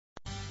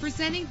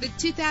Presenting the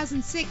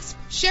 2006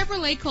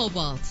 Chevrolet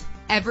Cobalt.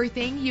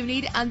 Everything you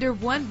need under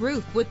one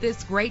roof with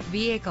this great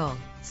vehicle.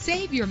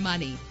 Save your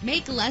money.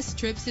 Make less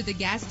trips to the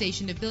gas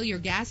station to fill your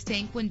gas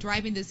tank when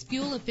driving this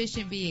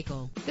fuel-efficient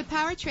vehicle. The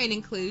powertrain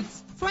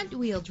includes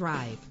front-wheel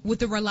drive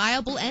with a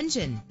reliable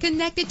engine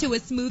connected to a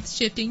smooth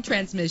shifting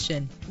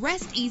transmission.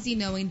 Rest easy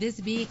knowing this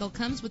vehicle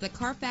comes with a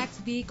Carfax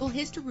Vehicle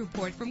History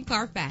Report from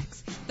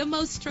Carfax, the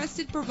most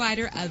trusted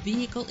provider of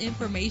vehicle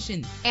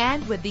information.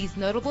 And with these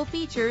notable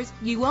features,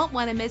 you won't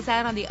want to miss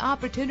out on the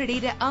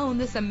opportunity to own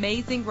this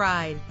amazing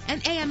ride.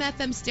 An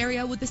AM/FM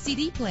stereo with a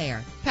CD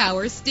player,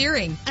 power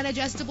steering, an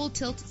adjustable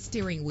tilt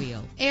steering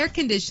wheel, air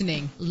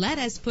conditioning. Let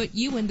us put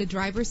you in the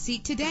driver's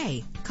seat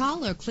today.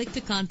 Call or click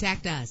to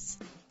contact us.